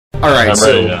Alright, so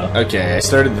ready now. okay, I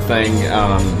started the thing.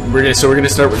 We're gonna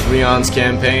start with Leon's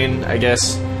campaign, I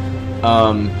guess.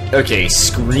 Okay,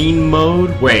 screen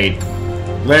mode. Wait,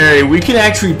 Larry, we can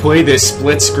actually play this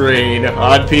split screen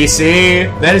on PC.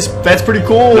 That's pretty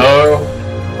cool. No.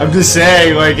 I'm just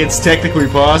saying, like, it's technically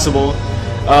possible.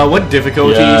 What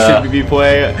difficulty should we be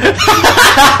playing?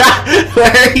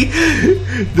 Larry,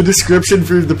 the description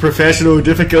for the professional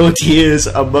difficulty is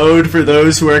a mode for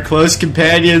those who are close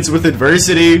companions with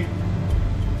adversity.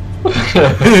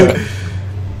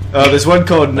 There's one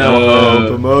called No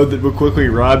Hope, a mode that will quickly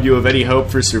rob you of any hope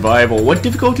for survival. What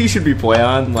difficulty should we play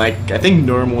on? Like, I think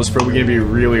normal is probably going to be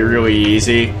really, really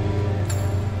easy.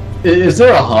 Is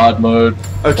there a hard mode?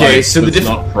 Okay, like, so it's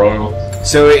not pro.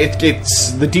 So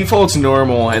it's the default's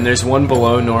normal, and there's one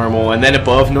below normal, and then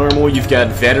above normal you've got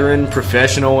veteran,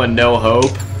 professional, and no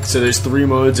hope. So there's 3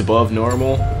 modes above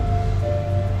normal.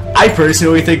 I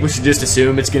personally think we should just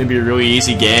assume it's going to be a really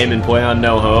easy game and play on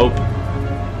no hope.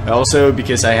 Also,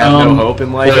 because I have no hope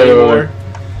in life anymore.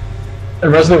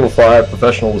 In Resident Evil 5,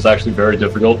 professional was actually very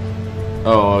difficult.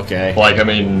 Oh, okay. Like, I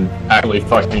mean, actually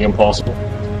fucking impossible.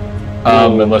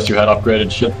 Unless you had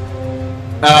upgraded shit.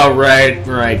 Oh, right,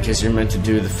 because you're meant to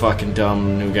do the fucking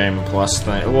dumb New Game Plus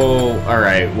thing. Well,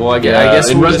 alright, well, I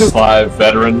guess in Resident Evil 5,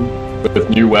 veteran, with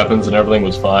new weapons and everything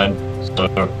was fine, so,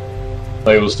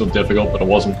 like, it was still difficult, but it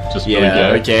wasn't just really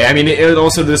gay. Okay, I mean, it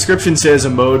also, the description says a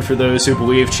mode for those who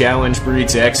believe challenge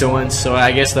breeds excellence, so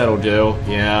I guess that'll do,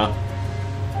 yeah.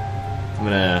 I'm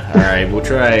gonna, alright, we'll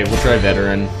try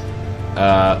veteran.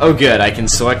 Oh good, I can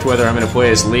select whether I'm gonna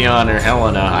play as Leon or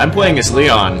Helena. I'm playing as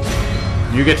Leon.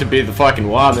 You get to be the fucking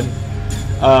woman.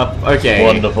 Okay.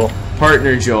 Wonderful.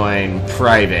 Partner join,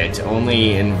 private.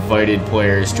 Only invited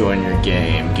players join your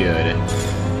game. Good.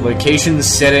 Location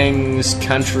settings,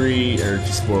 country, or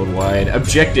just worldwide.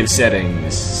 Objective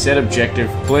settings. Set objective.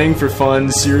 Playing for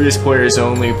fun, serious players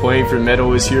only. Playing for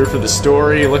medal is here for the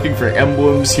story. Looking for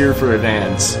emblems, here for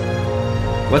events.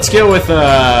 Let's go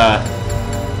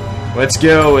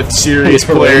with serious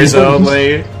players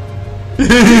only.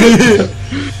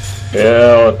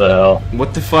 Yeah, what the hell?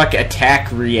 What the fuck?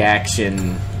 Attack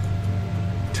reaction.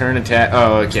 Turn attack.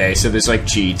 Oh, okay. So there's like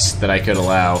cheats that I could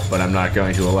allow, but I'm not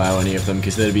going to allow any of them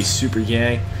because that'd be super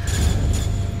gay.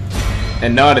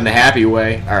 And not in the happy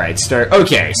way. Alright, start.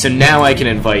 Okay, so now I can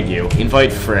invite you.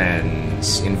 Invite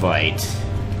friends. Invite.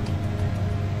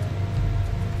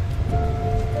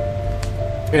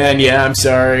 And yeah, I'm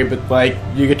sorry, but like,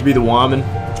 you get to be the woman.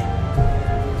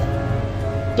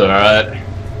 It's alright.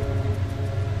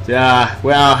 Yeah,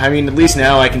 well, I mean, at least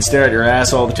now I can stare at your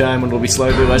ass all the time, and it'll be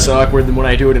slightly less awkward than when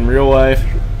I do it in real life.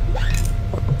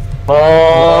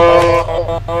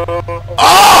 Oh!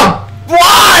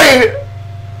 Why?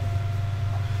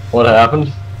 What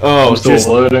happened? Oh, I'm still just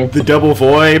loading. the double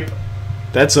VoIP.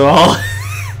 That's all.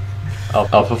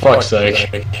 Oh, for fuck's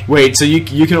sake. Wait, so you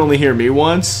can only hear me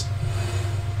once?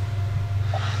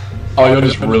 Oh, you're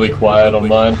just really quiet on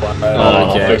mine. Okay.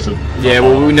 I'll fix it. Yeah,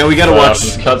 well, we gotta watch.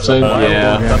 Cutscene.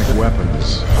 Yeah. Organic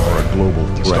weapons are a global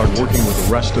threat. Start working with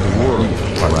the rest of the world.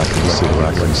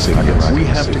 Raccoon City. We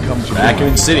have to come to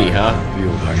Raccoon City, huh? I'm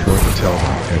going to tell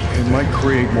them. It might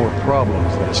create more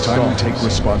problems than it's time to take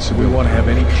responsibility. We want to have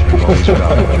any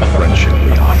friendship,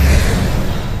 Leon.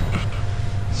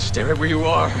 Stay right where you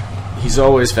are. He's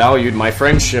always valued my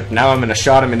friendship. Now I'm gonna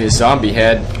shot him in his zombie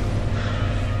head.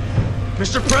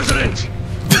 Mr. President!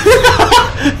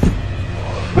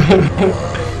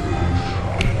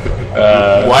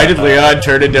 Why did Leon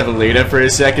turn into Helena for a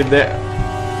second there?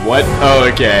 What? Oh,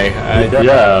 okay.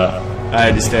 Yeah. I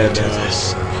understand that.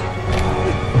 This.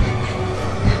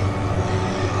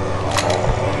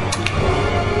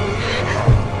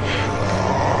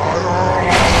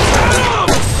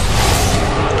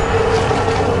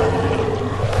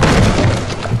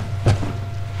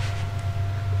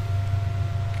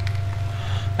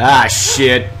 Ah,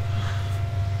 shit.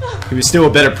 He was still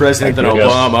a better president than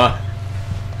Obama.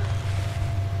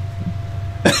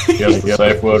 Yes, the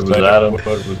safe word was Adam.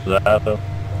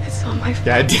 It's all my fault.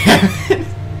 God damn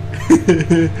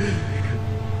it.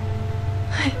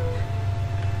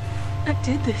 I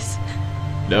did this. What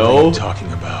are No. you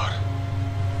talking about?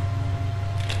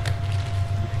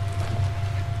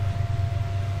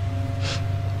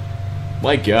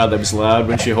 My god, that was loud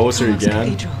when she holds her House again.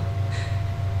 Cathedral.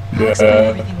 I'll explain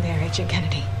everything there, Agent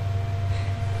Kennedy.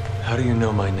 How do you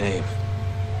know my name?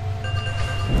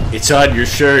 It's on your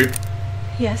shirt.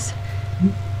 Yes.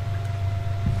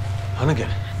 Hunnigan,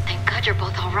 Thank God you're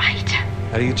both all right.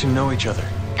 how do you two know each other?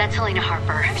 That's Helena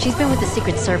Harper. She's been with the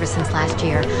Secret Service since last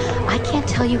year. I can't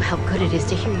tell you how good it is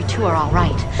to hear you two are all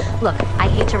right. Look, I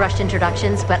hate to rush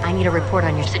introductions, but I need a report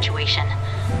on your situation.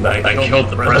 I killed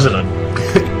the president.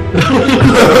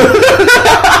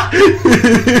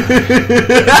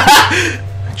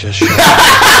 I just shot.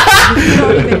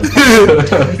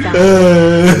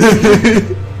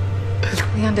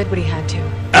 Leon did what he had to.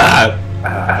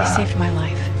 He saved my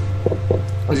life.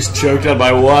 I just choked on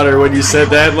my water when you said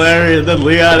that, Larry, and then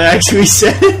Leon actually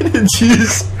said it, and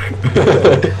jeez.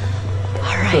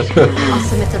 Alright, I'll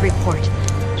submit the report.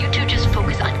 You two just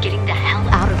focus on getting the hell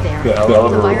out. Out of there. Yeah,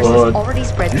 The virus has already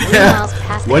spread 3 miles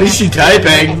past the What is she capital,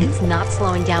 typing? and it's not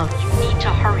slowing down. You need to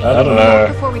hurry. I don't know.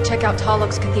 Before we check out Tall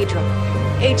Cathedral,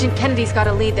 Agent Kennedy's got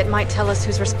a lead that might tell us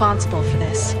who's responsible for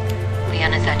this.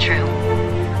 Leon, is that true?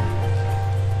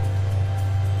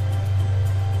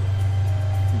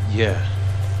 Yeah.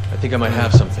 I think I might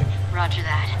have something. Roger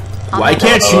that. Why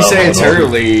can't she say it's her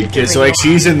lead? Because, like,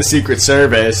 she's in the Secret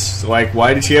Service. Like,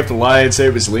 why did she have to lie and say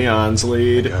it was Leon's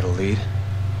lead? Got a lead?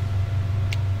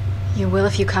 You will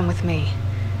if you come with me.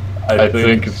 I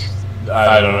think it's,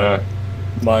 I don't know.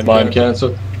 Mind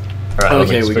cancer? Alright,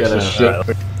 Okay, we fix gotta- this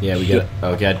shit. Yeah, we got.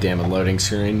 Oh, goddamn, a loading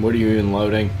screen. What are you even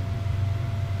loading?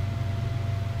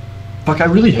 Fuck, I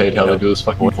really hate how they do this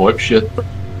fucking VoIP shit.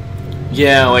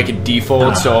 Yeah, like it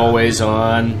defaults to always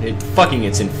on.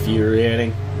 It's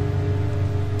infuriating.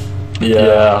 Yeah,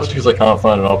 that's because I can't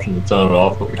find an option to turn it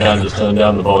off, but we can just turn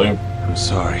down the volume. I'm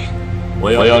sorry.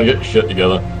 Leon, get your shit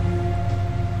together.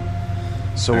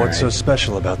 So what's so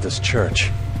special about this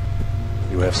church?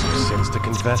 You have some sins to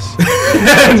confess?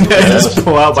 I just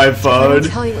pull out my Let phone. me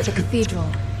tell you it's a cathedral.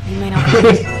 You may not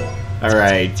believe it.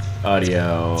 Alright,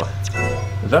 audio.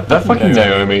 Is that fucking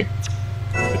Naomi?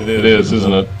 It is,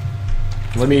 isn't it?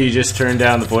 Let me just turn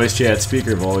down the voice chat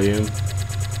speaker volume.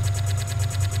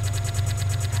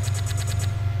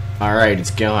 Alright, it's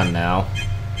gone now.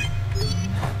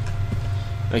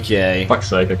 Okay. Fuck's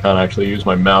sake, I can't actually use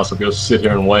my mouse. I've got to sit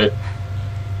here and wait.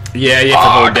 Yeah, you have to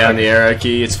hold down the arrow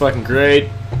key. It's fucking great.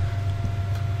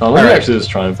 Let me Alright. actually just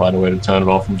try and find a way to turn it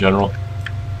off in general.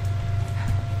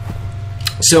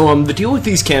 So, the deal with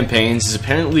these campaigns is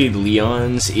apparently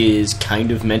Leon's is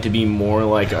kind of meant to be more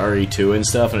like RE2 and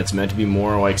stuff, and it's meant to be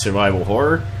more like survival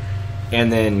horror.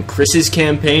 And then Chris's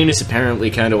campaign is apparently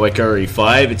kind of like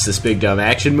RE5. It's this big dumb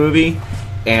action movie.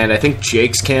 And I think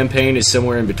Jake's campaign is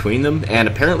somewhere in between them. And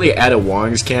apparently Ada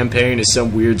Wong's campaign is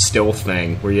some weird stealth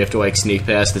thing where you have to like sneak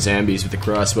past the zombies with a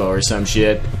crossbow or some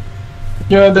shit.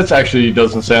 Yeah, that actually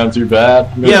doesn't sound too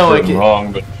bad. Maybe Yeah, I'm like it-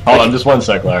 wrong, but hold on, just one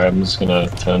sec, Larry. I'm just gonna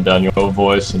turn down your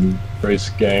voice and race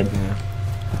the game.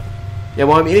 Yeah,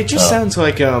 well, I mean, it just sounds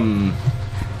like, it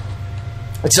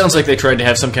sounds like they tried to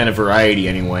have some kind of variety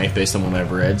anyway, based on what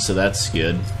I've read, so that's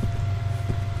good.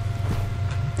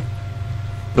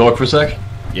 Talk for a sec.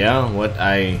 Yeah,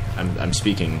 I'm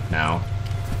speaking now.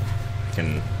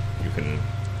 You can...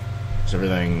 Is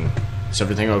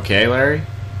everything okay, Larry?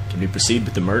 Can we proceed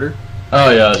with the murder? Oh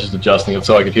yeah, I was just adjusting it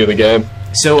so I could hear the game.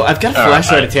 So, I've got a Alright,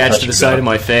 flashlight attached that to the should side go. of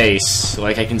my face.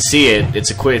 Like, I can see it. It's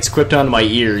equipped onto my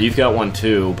ear. You've got one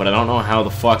too, but I don't know how the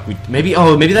fuck we... Maybe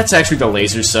that's actually the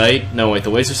laser sight. No, wait, the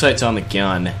laser sight's on the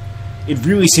gun. It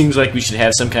really seems like we should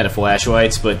have some kind of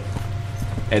flashlights, but...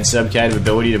 and some kind of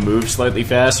ability to move slightly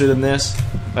faster than this.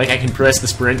 Like, I can press the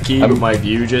sprint key, but my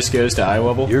view just goes to eye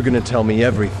level. You're gonna tell me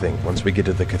everything once we get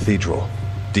to the cathedral.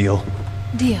 Deal?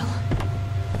 Deal.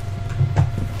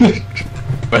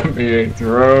 Let me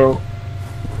throw.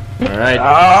 Alright,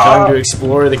 time to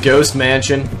explore the ghost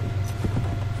mansion.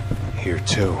 Here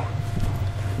too.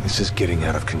 This is getting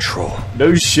out of control.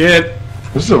 No shit.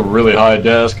 This is a really high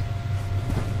desk.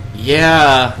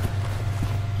 Yeah.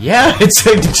 Yeah, it's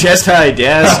like the chest high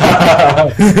desk.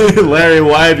 Larry,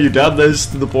 why have you done this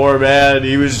to the poor man?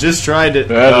 He was just trying to...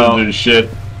 That doesn't do shit.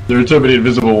 There are too many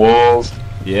invisible walls.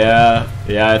 Yeah,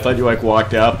 I thought you like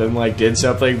walked up and like did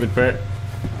something, but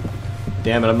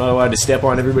damn it, I'm not allowed to step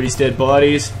on everybody's dead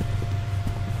bodies.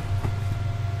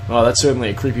 Oh, that's certainly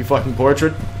a creepy fucking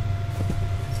portrait.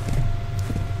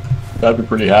 I'd be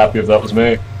pretty happy if that was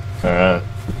me.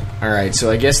 Alright,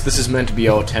 so I guess this is meant to be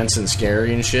all tense and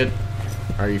scary and shit.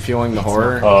 Are you feeling the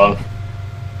horror?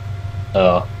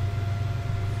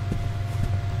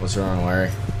 What's wrong,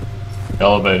 Larry?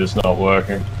 Elevator's not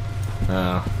working.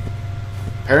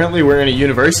 Apparently we're in a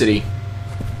university.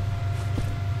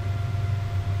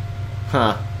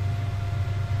 Huh.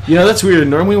 You know, that's weird.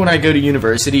 Normally when I go to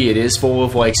university, it is full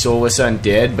of, like, soulless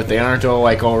undead, but they aren't all,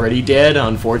 like, already dead,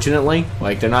 unfortunately.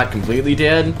 Like, they're not completely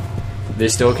dead. They're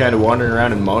still kind of wandering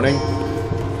around and moaning.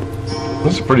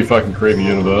 This is a pretty fucking creepy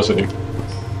university.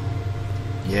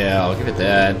 Yeah, I'll give it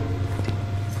that.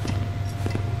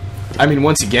 I mean,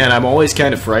 once again, I'm always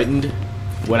kind of frightened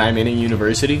when I'm in a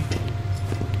university.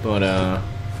 But,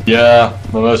 Yeah,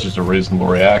 well, that's just a reasonable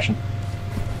reaction.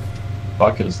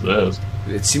 fuck is this?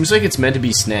 It seems like it's meant to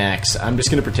be snacks. I'm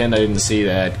just gonna pretend I didn't see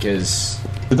that, because...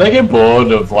 Did they get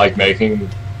bored of, like, making...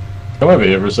 Come over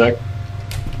here for a sec.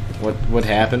 What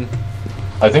happened?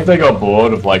 I think they got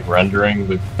bored of, like,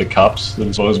 rendering the cups, the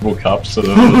disposable cups, so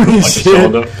that it was like a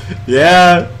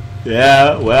cylinder.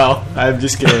 Yeah, well, I'm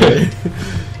just gonna...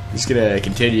 just gonna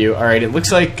continue. Alright, it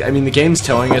looks like... I mean, the game's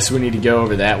telling us we need to go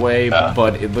over that way,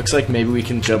 but it looks like maybe we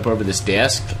can jump over this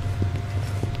desk.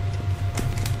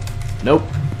 Nope.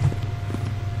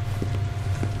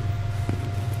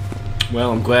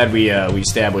 Well, I'm glad we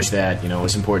established that. You know, it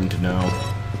was important to know.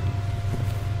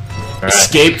 Right.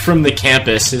 Escape from the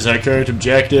campus is our current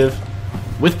objective.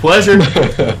 With pleasure.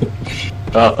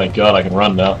 Oh, thank God, I can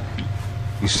run now.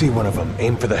 You see one of them,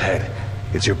 aim for the head.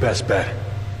 It's your best bet.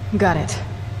 Got it.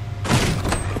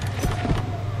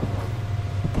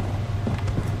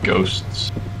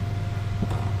 Ghosts.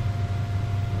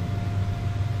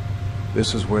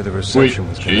 This is where the reception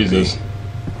was going to be. Jesus.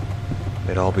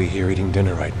 They'd all be here eating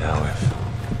dinner right now if...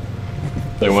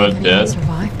 They weren't dead.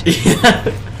 Survived.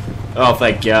 Oh,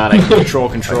 thank God, I can control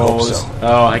controls. so.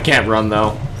 Oh, I can't run,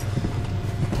 though.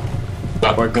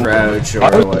 Or crouch, or Why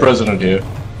was the like... president here?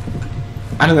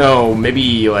 I don't know,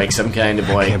 maybe like some kind of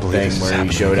like can't believe thing this is where he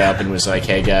happening showed again. up and was like,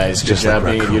 hey guys, good Just job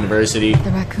like being at Raccoon. university.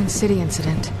 The Raccoon City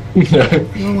incident. You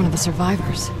were one of the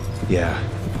survivors. Yeah,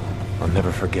 I'll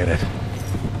never forget it.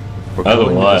 We're That's a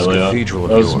going to lie, this Leo. cathedral of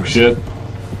That was some yours. shit.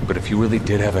 But if you really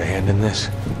did have a hand in this,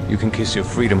 you can kiss your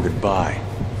freedom goodbye.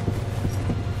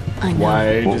 I know.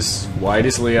 Why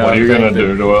does Leon What are you think gonna that-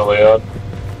 do to it, Leon?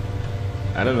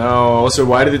 I don't know. Also,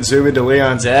 why did it zoom into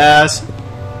Leon's ass?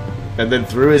 And then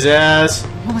through his ass?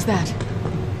 What was that?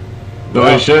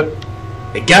 Holy shit.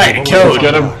 The guy in a Let's coat!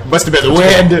 get him. Must have been the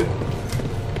wind!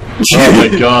 Oh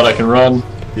my God, I can run.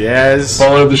 Yes.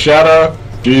 Follow the shadow.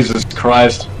 Jesus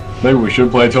Christ. Maybe we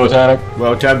should play Titanic.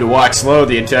 Well, time to walk slow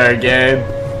the entire game.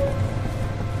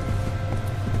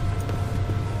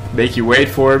 Make you wait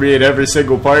for me at every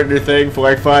single partner thing for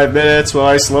like 5 minutes while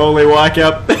I slowly walk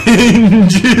up.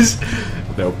 Just...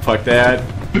 No, fuck that.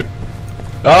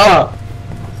 Ah!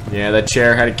 Yeah, that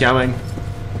chair had it coming.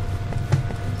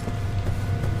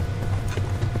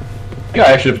 I think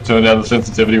I actually have to turn down the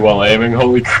sensitivity while aiming.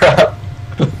 Holy crap.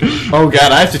 Oh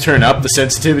god, I have to turn up the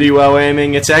sensitivity while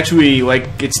aiming. It's actually, like,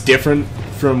 it's different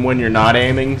from when you're not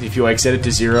aiming. If you, like, set it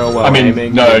to 0 while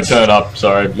aiming. No, it's- turn up,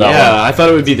 sorry. That Yeah, one. I thought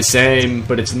it would be the same,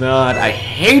 but it's not. I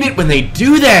hate it when they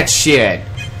do that shit!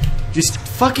 Just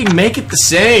fucking make it the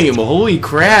same. Holy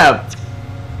crap.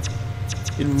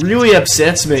 It really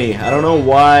upsets me. I don't know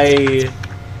why.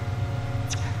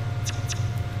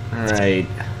 Alright.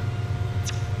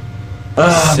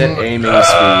 Set aiming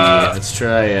speed. Let's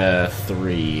try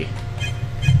 3.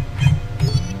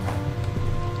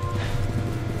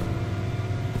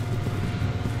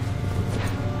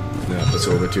 No, that's a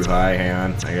little bit too high. Hang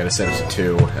on. I gotta set it to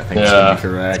 2. I think it's gonna be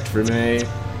correct for me.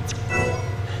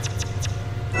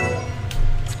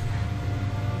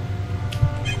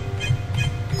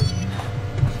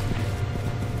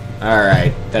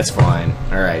 Alright, that's fine.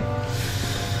 Alright.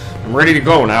 I'm ready to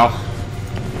go now.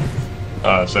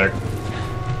 Sick.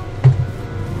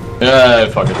 Yeah,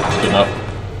 fuck it. Good enough.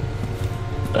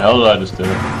 The hell did I just do?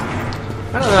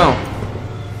 I don't know.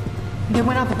 They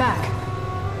went out the back.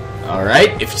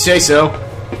 Alright, if you say so.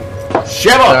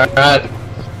 Sheva! Alright.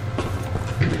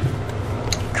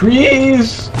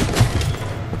 Crease!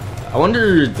 I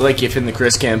wonder, like, if in the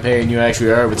Chris campaign you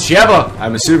actually are with Sheva.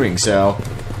 I'm assuming so.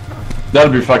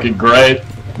 That'd be fucking great.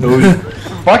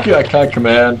 Fuck you, I can't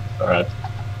command. Alright.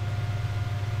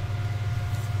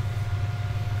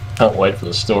 Can't wait for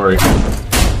the story.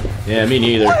 Yeah, me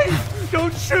neither.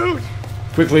 Don't shoot!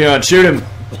 Quickly on, shoot him.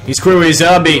 He's clearly a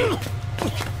zombie.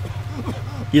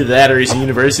 Either that or he's a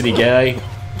university guy.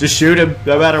 Just shoot him,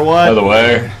 no matter what. By the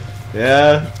way.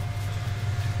 Yeah.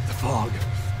 The fog.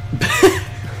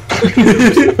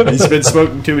 He's been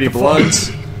smoking too many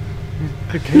blunts.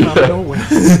 It came out of nowhere.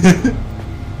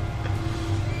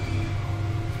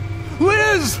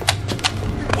 Liz!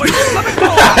 Wait, let me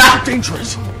go! It's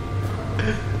dangerous.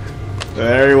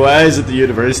 There he was at the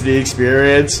university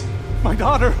experience. My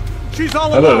daughter, she's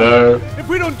all I alone. don't know. If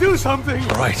we don't do something...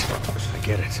 All right, I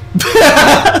get it.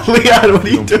 Leon, what are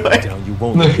you Don't put doing? it down. You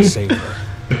won't let me save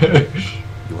her.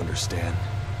 You understand?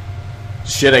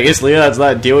 Shit, I guess Leon's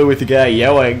not dealing with the guy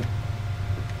yelling.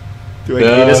 Like,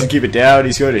 Yeah. he doesn't keep it down,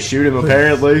 he's going to shoot him,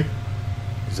 apparently.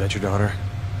 Is that your daughter?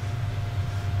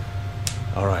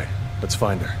 All right, let's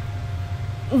find her.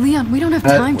 Leon, we don't have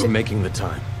time We're to... making the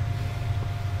time.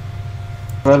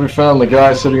 I haven't found the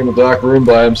guy sitting in the dark room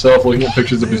by himself looking at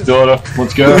pictures of his daughter.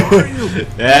 Let's go.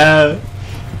 Yeah.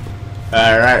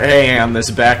 Alright, hey, hang on, there's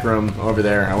a back room over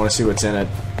there. I want to see what's in it.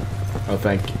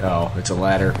 Oh, it's a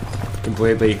ladder.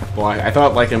 Completely blocked. I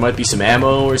thought, like, there might be some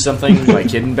ammo or something,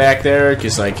 like, hidden back there,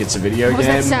 because, like, it's a video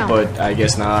game, but I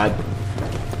guess not.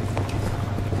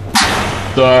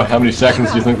 So, how many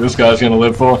seconds do you think this guy's gonna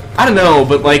live for? I don't know,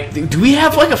 but, like, do we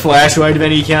have, like, a flashlight of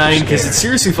any kind? Because it's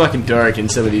seriously fucking dark in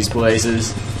some of these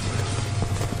places.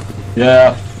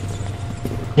 Yeah.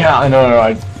 Yeah, I know,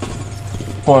 I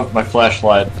want my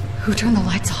flashlight. Who turned the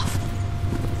lights off?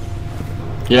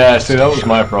 Yeah, see, that was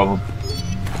my problem.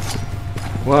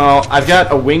 Well, I've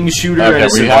got a wing shooter and a we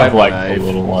have, survival like, knife. the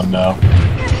little one now.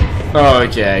 Oh,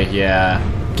 okay, yeah.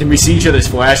 Can we see each other's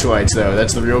flashlights, though?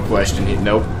 That's the real question.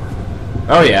 Nope.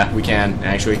 Oh, yeah, we can,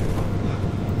 actually.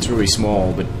 It's really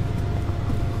small, but...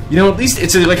 You know, at least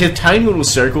it's like a tiny little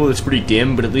circle that's pretty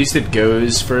dim, but at least it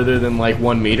goes further than, like,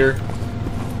 1 meter.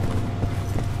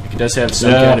 It does have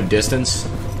some kind of distance.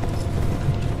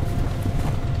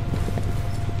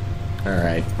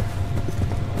 Alright.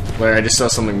 Larry, I just saw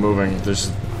something moving.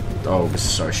 There's... Oh, this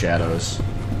is our shadows.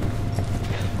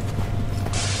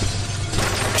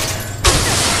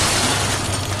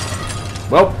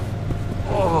 Well...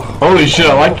 Holy shit,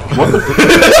 I like... What the...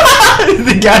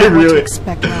 The guy really...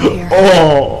 Expect around here.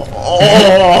 Oh!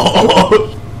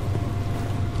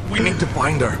 We need to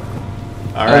find her.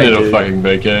 Alright, I need a dude. fucking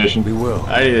vacation. We will.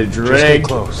 I need a Just stay drink.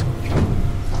 close.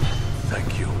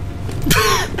 Thank you.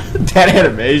 That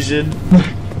animation.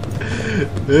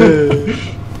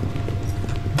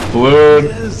 Balloon.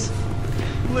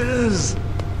 Liz!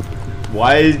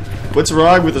 Why? What's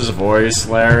wrong with his voice,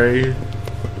 Larry?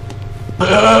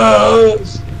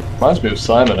 Reminds me of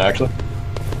Simon, actually.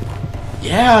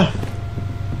 Yeah.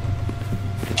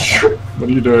 What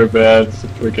are you doing, man? It's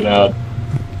freaking out.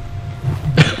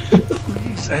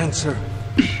 Please answer.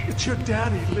 It's your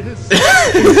daddy, Liz.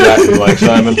 Exactly like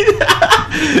Simon.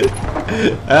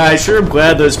 I sure am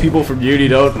glad those people from uni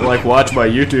don't, like, watch my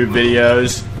YouTube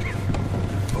videos.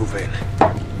 Move in.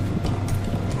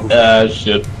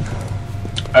 Shit.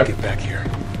 Get back here.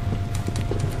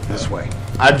 This way.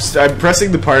 I'm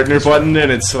pressing the partner button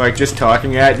and it's, like, just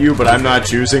talking at you, but I'm not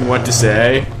choosing what to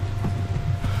say.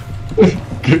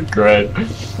 Great.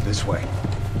 This way.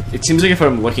 It seems like if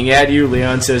I'm looking at you,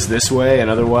 Leon says this way, and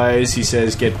otherwise he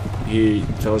says he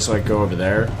tells us, like, go over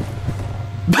there.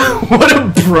 What a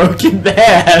broken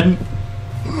man!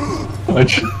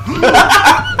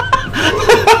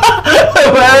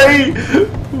 Larry!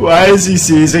 Why is he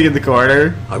seizing in the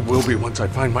corner? I will be once I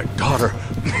find my daughter.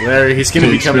 Larry, he's gonna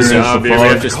become a zombie. We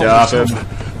have to stop him.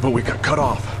 But we got cut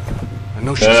off. I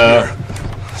know she's here.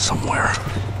 Somewhere.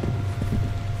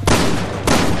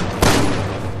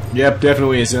 Yep,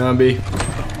 definitely a zombie.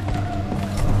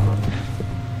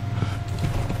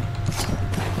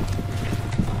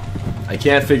 I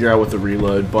can't figure out what the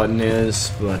reload button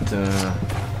is, but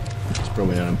it's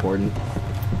probably not important.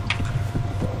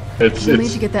 You'll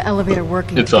need to get the elevator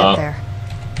working to get there.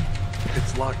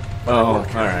 It's locked. Oh,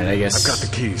 alright, I guess. I've got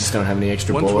the keys. Just don't have any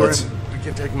extra Once bullets. we're in, we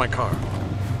can take my car.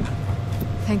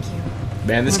 Thank you.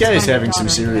 Man, this Let's guy is find your having some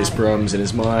daughter and serious get out of problems in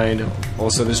his mind.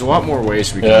 Also, there's a lot more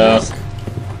ways we can Yeah.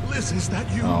 Liz, is that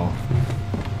you? Oh.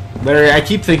 Larry, I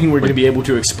keep thinking we're going to be able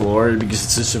to explore it because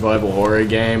it's a survival horror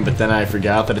game, but then I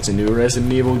forgot that it's a new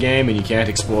Resident Evil game and you can't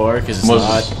explore because it's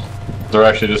not. They're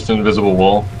actually just an invisible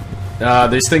wall.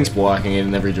 There's things blocking it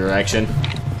in every direction.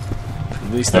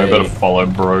 At least I they... better follow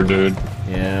bro, dude.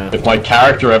 Yeah. If my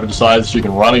character ever decides she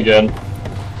can run again.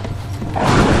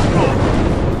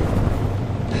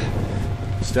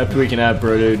 Stop tweaking out,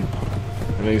 bro, dude.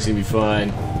 Everything's gonna be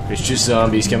fine. It's just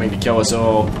zombies coming to kill us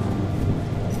all.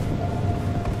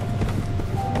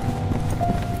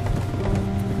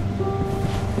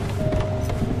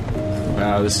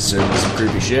 Wow, this is certainly some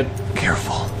creepy shit.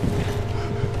 Careful.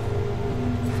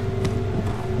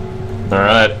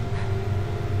 Alright.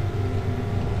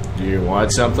 Do you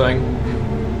want something?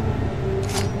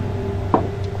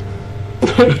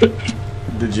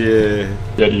 Did you...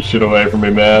 Get your shit away from me,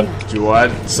 man. Do you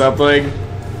want something?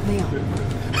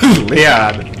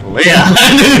 Leon. Leon!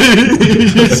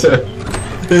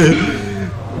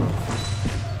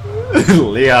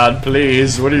 Leon,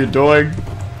 please, what are you doing?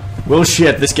 Well,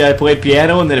 shit, this guy played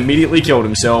piano and then immediately killed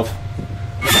himself.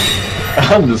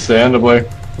 Understandably.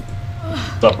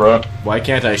 What's up, bro? Why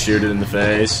can't I shoot it in the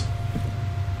face?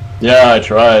 Yeah, I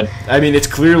tried. I mean, it's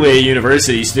clearly a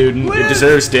university student. It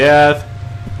deserves death.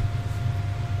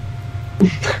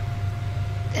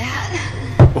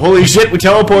 Holy shit, we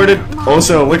teleported.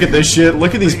 Also, look at this shit.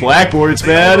 Look at these blackboards,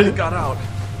 They already man. got out.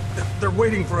 They're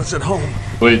waiting for us at home.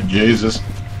 Sweet Jesus.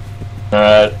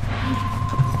 Alright.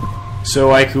 So,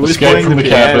 like, who was Escape playing from the the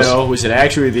piano? campus. Was it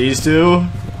actually these two?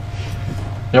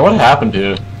 Yeah, what happened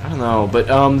here? I don't know, but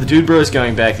the dude bro is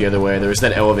going back the other way. There was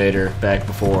that elevator back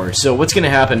before. So what's gonna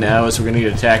happen now is we're gonna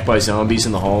get attacked by zombies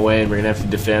in the hallway, and we're gonna have to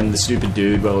defend the stupid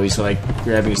dude while he's like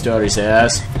grabbing his daughter's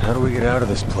ass. How do we get out of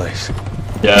this place?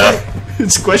 Yeah.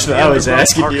 It's a question I always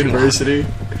ask at university.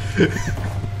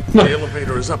 The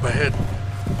elevator is up ahead.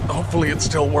 Hopefully it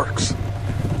still works.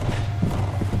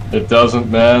 It doesn't,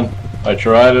 man. I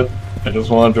tried it. I just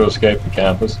wanted to escape the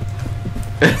campus.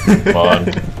 Come on.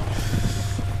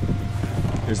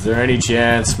 Is there any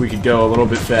chance we could go a little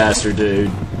bit faster,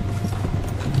 dude?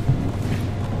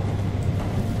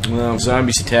 Well, if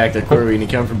zombies attack that core, we need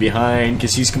to come from behind,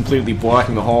 because he's completely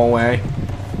blocking the hallway.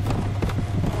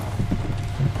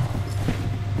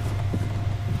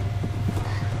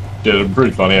 Yeah, it'd be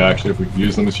pretty funny actually if we could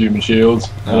use them as human shields.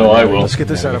 I know I will. Let's get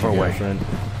this out of our way. Friend.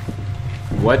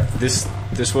 What? This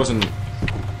wasn't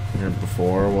here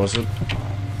before, was it?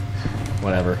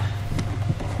 Whatever.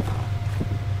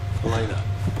 Elena.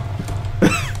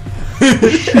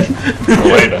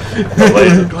 Elena.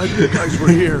 Glad you guys were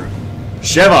here.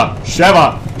 Sheva!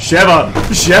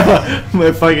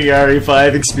 My fucking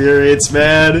RE5 experience,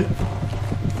 man.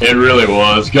 It really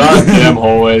was. Goddamn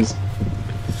hallways.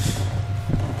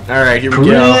 Alright, here we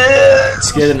go.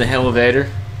 Let's get in the elevator.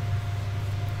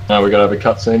 Now we gotta have a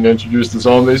cutscene to introduce the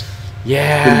zombies.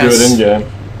 Yes! We can do it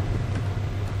in-game.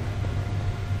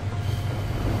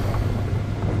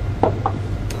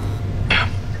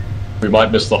 We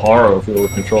might miss the horror if we were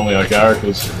controlling our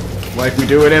characters. Like we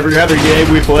do in every other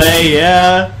game we play,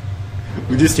 yeah.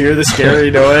 We just hear the scary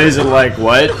noise and like,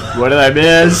 what? What did I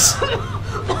miss?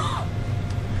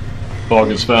 Fog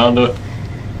has found her.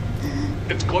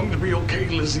 It's going to be okay,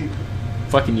 Lizzie.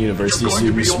 Fucking university You're going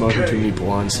to be students smoking okay. too many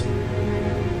blunts.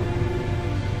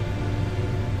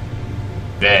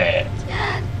 There.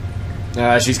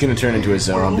 She's gonna turn into a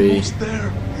zombie. Almost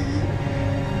there.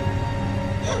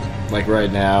 Like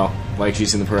right now. Like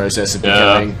she's in the process of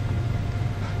Yeah. becoming.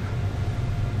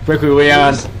 Quickly,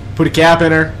 Leon. Put a cap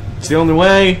in her. It's the only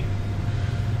way.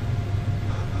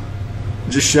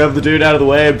 Just shove the dude out of the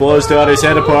way and blow his daughter's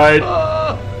head apart.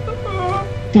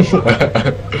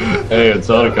 Hey, it's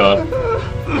Otacon.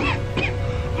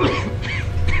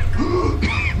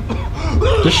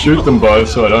 Just shoot them both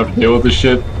so I don't have to deal with this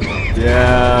shit.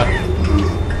 Yeah.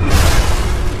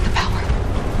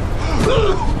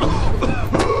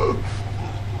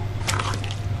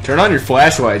 Turn on your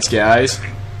flashlights, guys.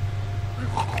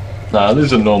 Nah,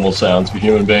 these are normal sounds for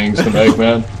human beings to make,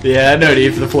 man. Yeah, no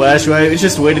need for the flashlight. It's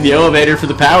just wait in the elevator for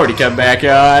the power to come back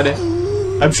on.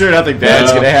 I'm sure nothing bad's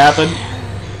Yeah. gonna happen.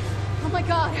 Oh my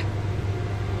god.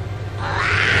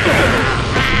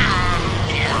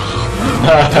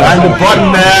 Time to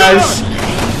button mash!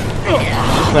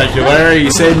 Thank you, Larry.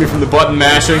 You saved me from the button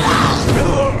mashing.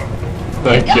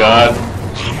 Thank God.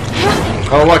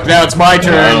 Oh, look, now it's my I don't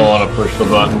turn. want to push the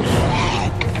button.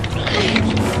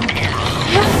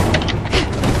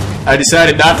 I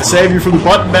decided not to save you from the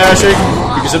button mashing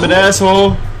because I'm an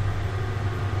asshole.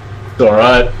 It's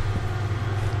alright.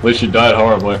 At least you died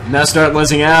horribly. Now start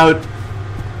lensing out.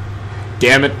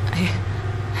 Damn it.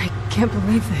 I can't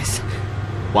believe this.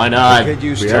 Why not? Get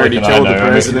used We to already it. killed the I know.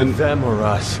 president. Them or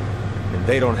us. And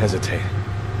they don't hesitate.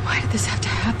 Why did this have to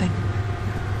happen?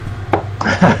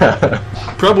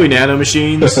 Probably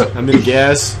nanomachines, I'm gonna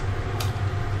guess.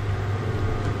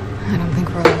 I don't think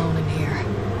we're alone in here.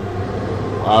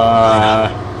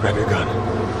 Grab your gun.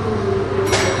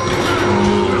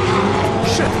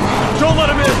 Shit! Don't let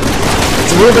him in!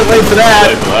 It's a little bit late for that.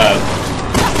 Play for that.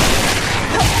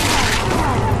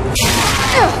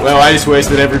 Well, I just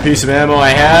wasted every piece of ammo I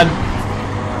had.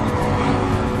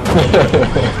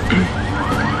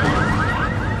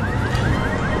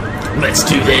 Let's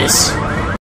do this.